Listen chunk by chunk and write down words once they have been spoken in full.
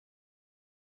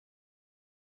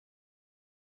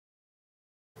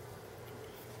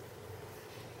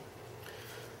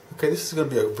Okay, this is going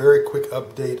to be a very quick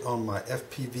update on my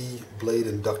FPV blade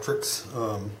inductrix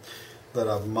that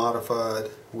I've modified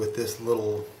with this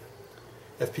little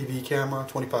FPV camera,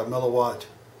 25 milliwatt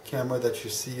camera that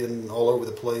you're seeing all over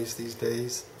the place these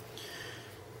days.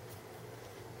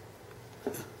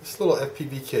 This little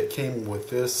FPV kit came with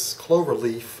this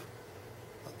cloverleaf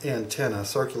antenna,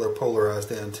 circular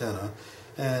polarized antenna,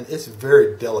 and it's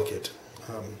very delicate.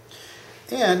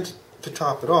 And to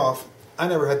top it off, I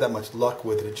never had that much luck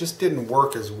with it. It just didn't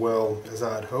work as well as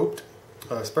I had hoped,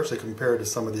 especially compared to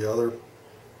some of the other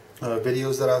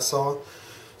videos that I saw.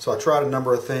 So I tried a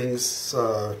number of things,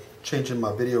 changing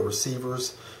my video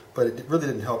receivers, but it really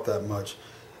didn't help that much.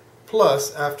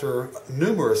 Plus, after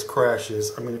numerous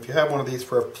crashes, I mean, if you have one of these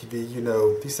for FPV, you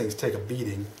know these things take a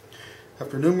beating.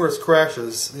 After numerous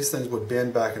crashes, these things would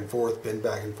bend back and forth, and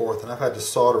I've had to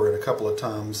solder it a couple of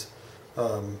times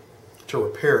to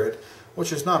repair it,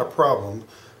 which is not a problem,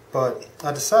 but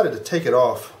I decided to take it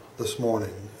off this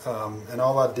morning, and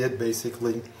all I did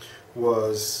basically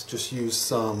was just use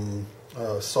some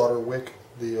solder wick,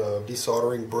 the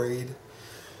desoldering braid,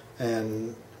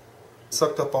 and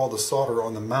sucked up all the solder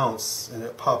on the mounts, and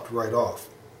it popped right off.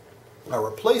 I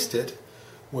replaced it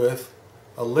with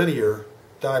a linear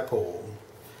dipole.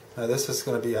 Now this is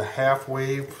going to be a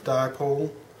half-wave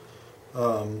dipole,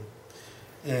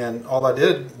 and all I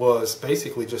did was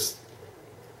basically just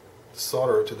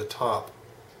solder it to the top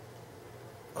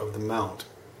of the mount,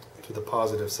 to the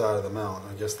positive side of the mount.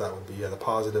 I guess that would be, yeah, the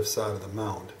positive side of the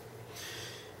mount.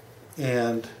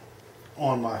 And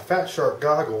on my Fat Shark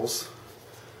goggles,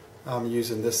 I'm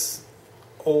using this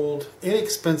old,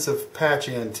 inexpensive patch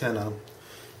antenna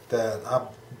that I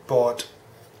bought,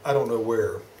 I don't know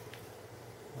where.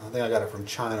 I think I got it from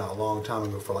China a long time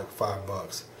ago for like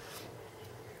 $5.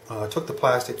 I took the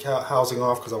plastic housing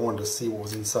off because I wanted to see what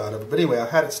was inside of it. But anyway, I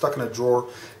had it stuck in a drawer,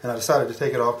 and I decided to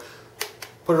take it off,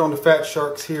 put it on the Fat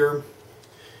Sharks here,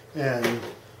 and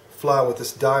fly with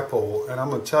this dipole. And I'm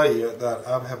going to tell you that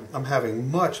I'm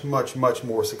having much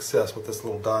more success with this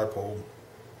little dipole.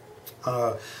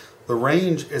 The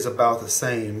range is about the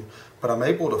same, but I'm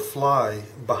able to fly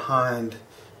behind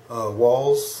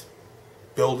walls,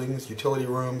 buildings, utility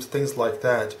rooms, things like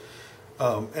that,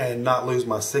 and not lose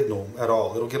my signal at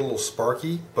all. It'll get a little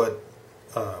sparky, but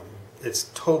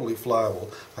it's totally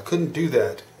flyable. I couldn't do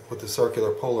that with the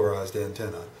circular polarized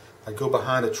antenna. I'd go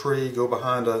behind a tree, go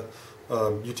behind a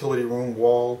utility room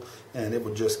wall, and it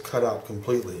would just cut out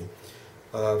completely.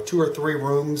 2 or 3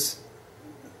 rooms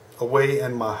away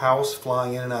in my house,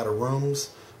 flying in and out of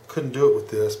rooms, couldn't do it with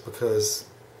this because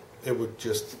it would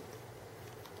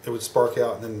spark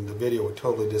out and then the video would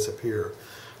totally disappear.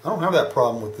 I don't have that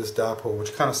problem with this dipole,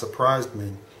 which kind of surprised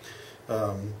me.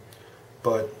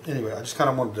 But anyway, I just kind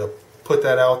of wanted to put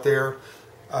that out there.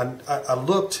 I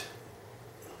looked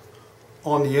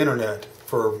on the internet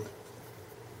for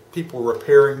people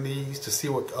repairing these to see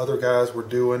what other guys were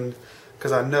doing,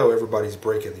 because I know everybody's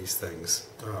breaking these things.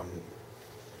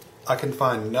 I can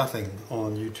find nothing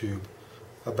on YouTube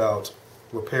about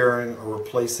repairing or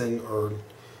replacing or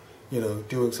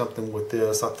doing something with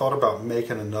this. I thought about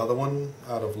making another one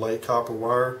out of light copper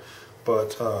wire,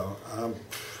 but I'm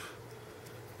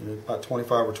about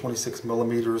 25 or 26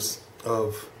 millimeters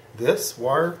of this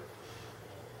wire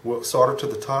soldered to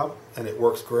the top, and it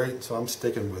works great, so I'm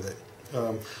sticking with it.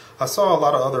 I saw a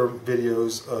lot of other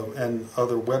videos and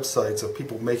other websites of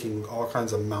people making all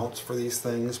kinds of mounts for these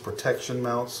things, protection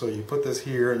mounts. So you put this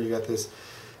here and you got this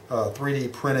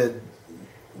 3D printed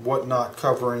whatnot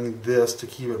covering this to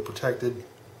keep it protected.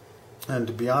 And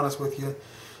to be honest with you,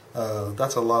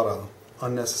 that's a lot of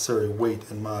unnecessary weight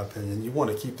in my opinion. You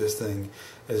want to keep this thing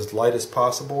as light as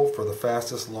possible for the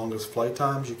fastest, longest flight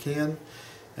times you can.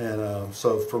 And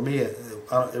so for me, it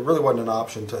really wasn't an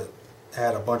option to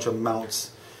add a bunch of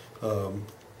mounts,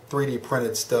 3D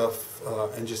printed stuff,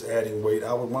 and just adding weight.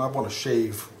 I want to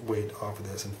shave weight off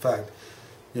of this. In fact,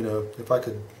 if I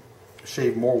could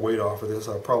shave more weight off of this,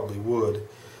 I probably would.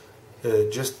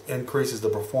 It just increases the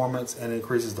performance and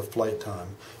increases the flight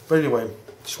time. But anyway,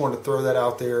 just wanted to throw that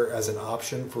out there as an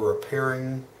option for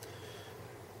repairing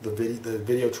the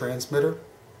video transmitter,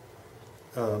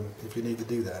 if you need to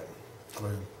do that.